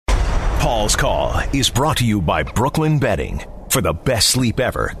Paul's Call is brought to you by Brooklyn Bedding. For the best sleep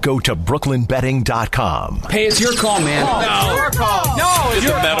ever, go to brooklynbedding.com. Hey, it's your call, man. No. Your call. No, it's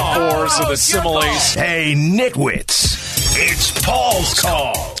your metaphors call. and the similes. Hey, nitwits. It's Paul's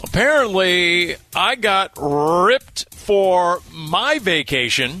Call. Apparently, I got ripped for my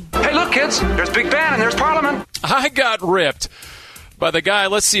vacation. Hey, look, kids. There's Big Ben and there's Parliament. I got ripped by the guy,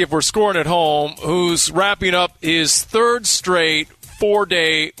 let's see if we're scoring at home, who's wrapping up his third straight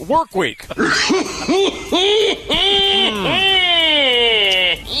 4-day work week.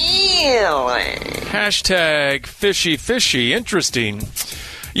 Hashtag fishy. Interesting.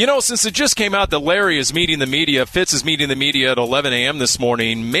 You know, since it just came out that Larry is meeting the media, Fitz is meeting the media at 11 a.m. this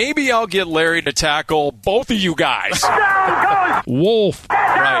morning, maybe I'll get Larry to tackle both of you guys. Down goes. Wolf.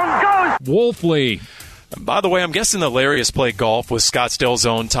 Down goes. Wolfley. By the way, I'm guessing that Larry has played golf with Scottsdale's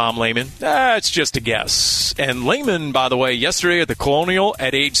own Tom Lehman. It's just a guess. And Lehman, by the way, yesterday at the Colonial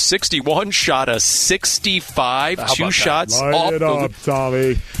at age 61 shot a 65, two shots off it up,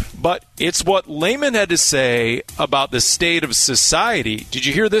 Tommy. But it's what Lehman had to say about the state of society. Did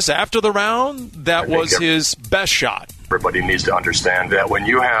you hear this after the round? That was his best shot. Everybody needs to understand that when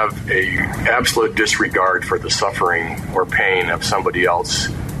you have a absolute disregard for the suffering or pain of somebody else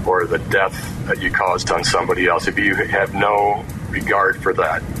or the death that you caused on somebody else, if you have no regard for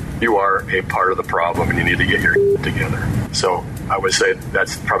that, you are a part of the problem and you need to get your together. So I would say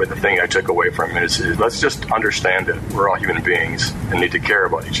that's probably the thing I took away from it is let's just understand that we're all human beings and need to care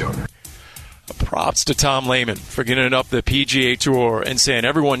about each other. Props to Tom Lehman for getting up the PGA Tour and saying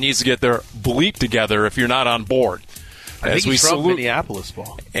everyone needs to get their bleep together if you're not on board. I think he's from Minneapolis,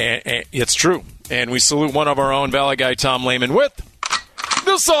 Paul. And it's true. And we salute one of our own Valley guy, Tom Lehman, with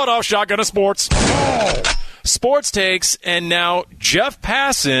the sawed-off shotgun of sports. Sports takes, and now Jeff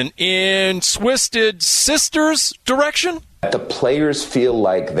Passan in Twisted Sisters direction. The players feel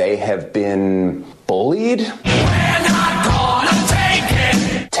like they have been bullied. We're not gonna take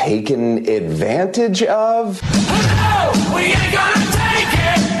it. Taken advantage of. No, we ain't gonna take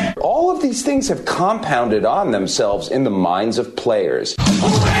it. All of these things have compounded on themselves in the minds of players. We're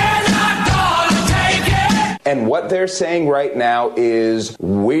not gonna take it. And what they're saying right now is,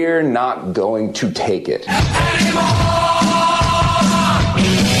 we're not going to take it.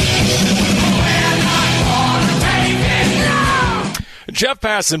 Jeff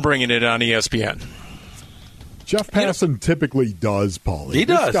Passan bringing it on ESPN. Jeff Passan typically does, Paulie. He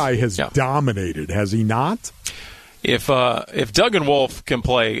does. This guy has dominated, has he not? If Doug and Wolf can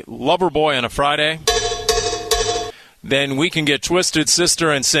play Loverboy on a Friday, then we can get Twisted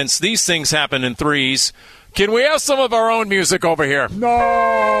Sister. And since these things happen in threes, can we have some of our own music over here? No!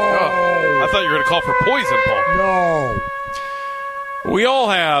 I thought you were going to call for Poison, Paul. No! We all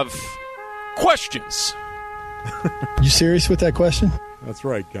have questions. You serious with that question? That's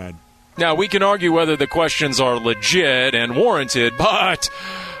right, God. Now, we can argue whether the questions are legit and warranted, but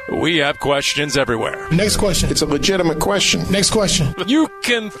we have questions everywhere. Next question. It's a legitimate question. Next question. You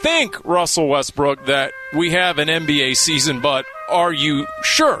can think, Russell Westbrook, that we have an NBA season, but are you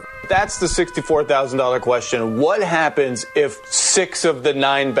sure? That's the $64,000 question. What happens if 6 of the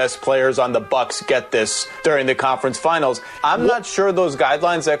 9 best players on the Bucks get this during the conference finals? I'm not sure those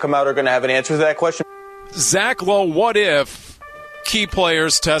guidelines that come out are going to have an answer to that question. Zach Lowe, what if key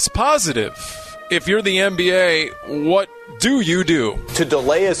players test positive? If you're the NBA, what do you do? To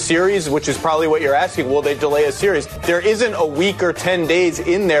delay a series, which is probably what you're asking, will they delay a series? There isn't a week or 10 days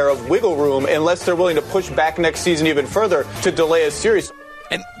in there of wiggle room unless they're willing to push back next season even further to delay a series.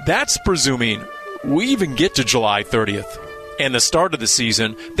 And that's presuming we even get to July 30th and the start of the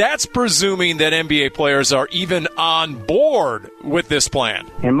season. That's presuming that NBA players are even on board with this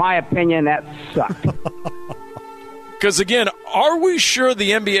plan. In my opinion, that sucks. Because, again, are we sure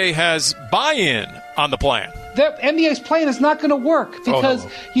the NBA has buy-in on the plan? The NBA's plan is not going to work because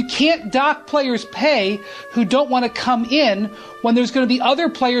you can't dock players' pay who don't want to come in when there's going to be other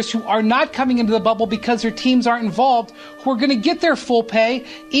players who are not coming into the bubble because their teams aren't involved who are going to get their full pay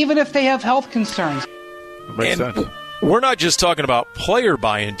even if they have health concerns. Makes sense. We're not just talking about player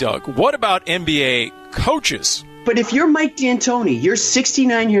buy-in, Doug. What about NBA coaches? But if you're Mike D'Antoni, you're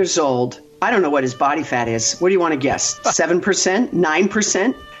 69 years old. I don't know what his body fat is. What do you want to guess? 7%?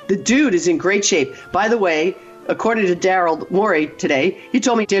 9%? The dude is in great shape. By the way, according to Daryl Morey today, he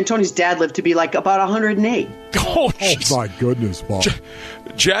told me D'Antoni's dad lived to be like about 108. Oh, my goodness, Paul.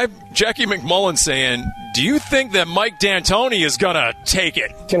 Jackie McMullen saying, do you think that Mike D'Antoni is going to take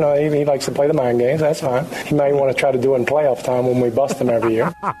it? You know, he likes to play the mind games. That's fine. He might want to try to do it in playoff time when we bust him every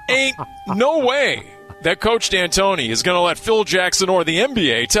year. Ain't no way that Coach D'Antoni is going to let Phil Jackson or the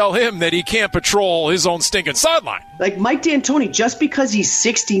NBA tell him that he can't patrol his own stinking sideline. Like Mike D'Antoni, just because he's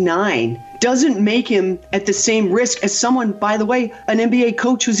 69 doesn't make him at the same risk as someone, by the way, an NBA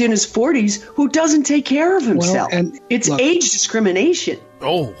coach who's in his 40s who doesn't take care of himself. Well, and it's look, age discrimination.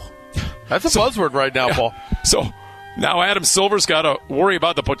 Oh, that's a buzzword right now, Paul. So now Adam Silver's got to worry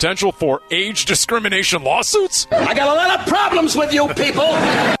about the potential for age discrimination lawsuits? I got a lot of problems with you people.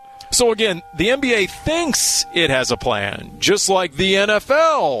 So again, the NBA thinks it has a plan, just like the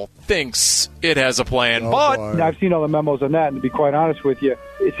NFL thinks it has a plan. But I've seen all the memos on that, and to be quite honest with you,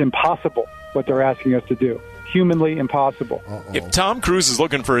 it's impossible what they're asking us to do. Humanly impossible. If Tom Cruise is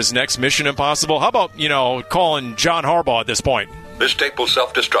looking for his next Mission Impossible, how about, calling John Harbaugh at this point? This tape will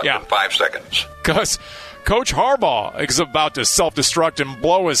self-destruct in 5 seconds. Because Coach Harbaugh is about to self-destruct and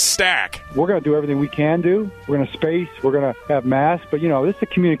blow his stack. We're going to do everything we can do. We're going to space. We're going to have masks. But, this is a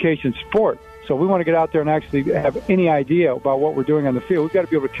communication sport. So we want to get out there and actually have any idea about what we're doing on the field. We've got to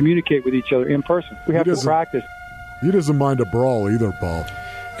be able to communicate with each other in person. We have to practice. He doesn't mind a brawl either, Paul.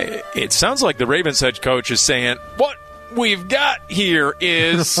 It sounds like the Ravens head coach is saying, what we've got here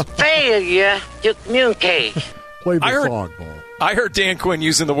is failure to communicate. Play the song, Paul. I heard Dan Quinn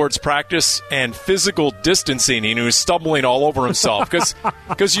using the words practice and physical distancing, and he was stumbling all over himself.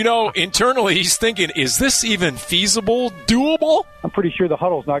 Because internally he's thinking, is this even feasible, doable? I'm pretty sure the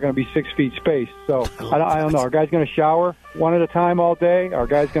huddle's not going to be 6 feet spaced. So I don't know. Our guy's going to shower one at a time all day. Our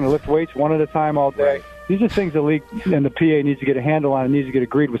guy's going to lift weights one at a time all day. Right. These are things the league and the PA needs to get a handle on and needs to get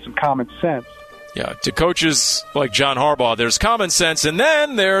agreed with some common sense. Yeah, to coaches like John Harbaugh, there's common sense, and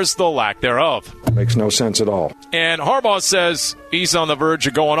then there's the lack thereof. Makes no sense at all. And Harbaugh says he's on the verge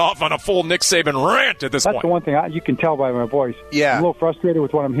of going off on a full Nick Saban rant at this point. That's the one thing you can tell by my voice. Yeah. I'm a little frustrated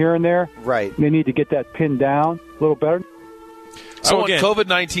with what I'm hearing there. Right. They need to get that pinned down a little better. So I want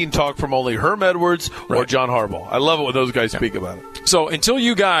COVID-19 talk from only Herm Edwards or John Harbaugh. I love it when those guys speak about it. So until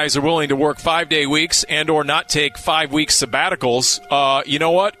you guys are willing to work 5-day weeks and or not take 5-week sabbaticals, you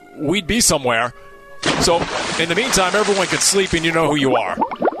know what? We'd be somewhere. So in the meantime, everyone can sleep and you know who you are.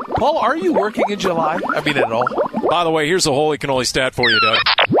 Paul, are you working in July? I mean, at all? By the way, here's a holy cannoli stat for you, Doug.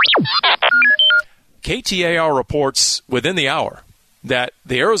 KTAR reports within the hour that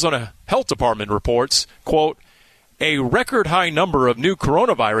the Arizona Health Department reports, quote, a record high number of new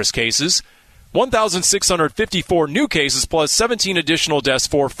coronavirus cases, 1,654 new cases plus 17 additional deaths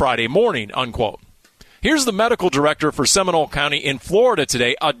for Friday morning, unquote. Here's the medical director for Seminole County in Florida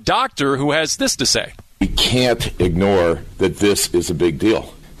today, a doctor who has this to say. We can't ignore that this is a big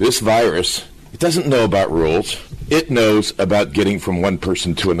deal. This virus, it doesn't know about rules. It knows about getting from one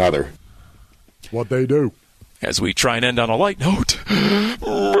person to another. What they do. As we try and end on a light note.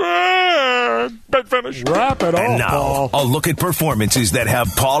 Big finish. Wrap it And up, now, Paul. a look at performances that have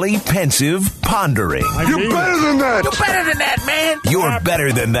Paulie pensive, pondering. You're better than that. You're better than that, man. You're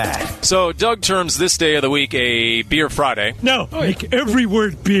better than that. So Doug terms this day of the week a Beer Friday. No, make every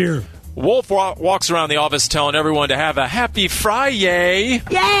word beer. Wolf walks around the office telling everyone to have a happy Friday.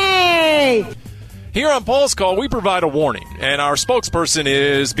 Yay! Here on Paul's Call, we provide a warning, and our spokesperson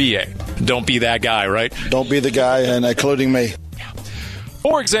is B.A. Don't be that guy, right? Don't be the guy, and including me.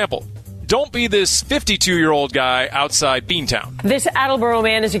 For example, don't be this 52-year-old guy outside Beantown. This Attleboro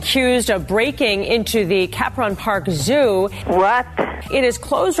man is accused of breaking into the Capron Park Zoo. What? It is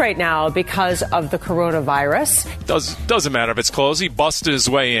closed right now because of the coronavirus. Doesn't matter if it's closed. He busted his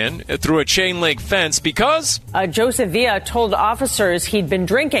way in through a chain-link fence because... Joseph Villa told officers he'd been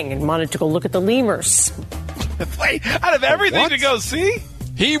drinking and wanted to go look at the lemurs. Wait, out of everything to go see?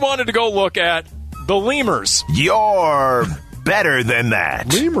 He wanted to go look at the lemurs. You're better than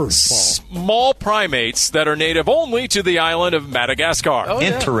that. Lemurs, Paul. Small primates that are native only to the island of Madagascar. Oh,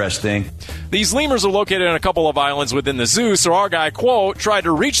 yeah. Interesting. These lemurs are located on a couple of islands within the zoo, so our guy, quote, tried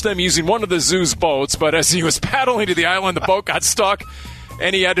to reach them using one of the zoo's boats, but as he was paddling to the island, the boat got stuck,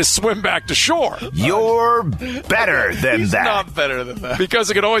 and he had to swim back to shore. You're better than He's that. not better than that.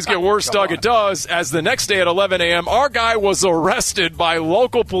 Because it could always get worse, Doug, it does, as the next day at 11 a.m., our guy was arrested by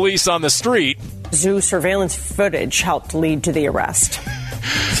local police on the street. Zoo surveillance footage helped lead to the arrest.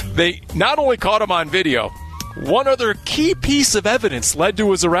 They not only caught him on video, one other key piece of evidence led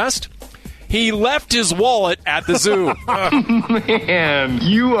to his arrest. He left his wallet at the zoo. Man,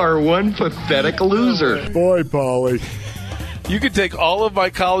 you are one pathetic loser. Boy, Paulie. You could take all of my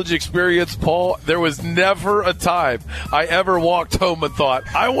college experience, Paul. There was never a time I ever walked home and thought,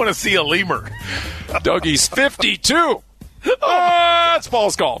 I want to see a lemur. Dougie's 52. That's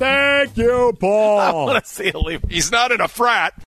Paul's Call. Thank you, Paul. I want to see a lemur. He's not in a frat.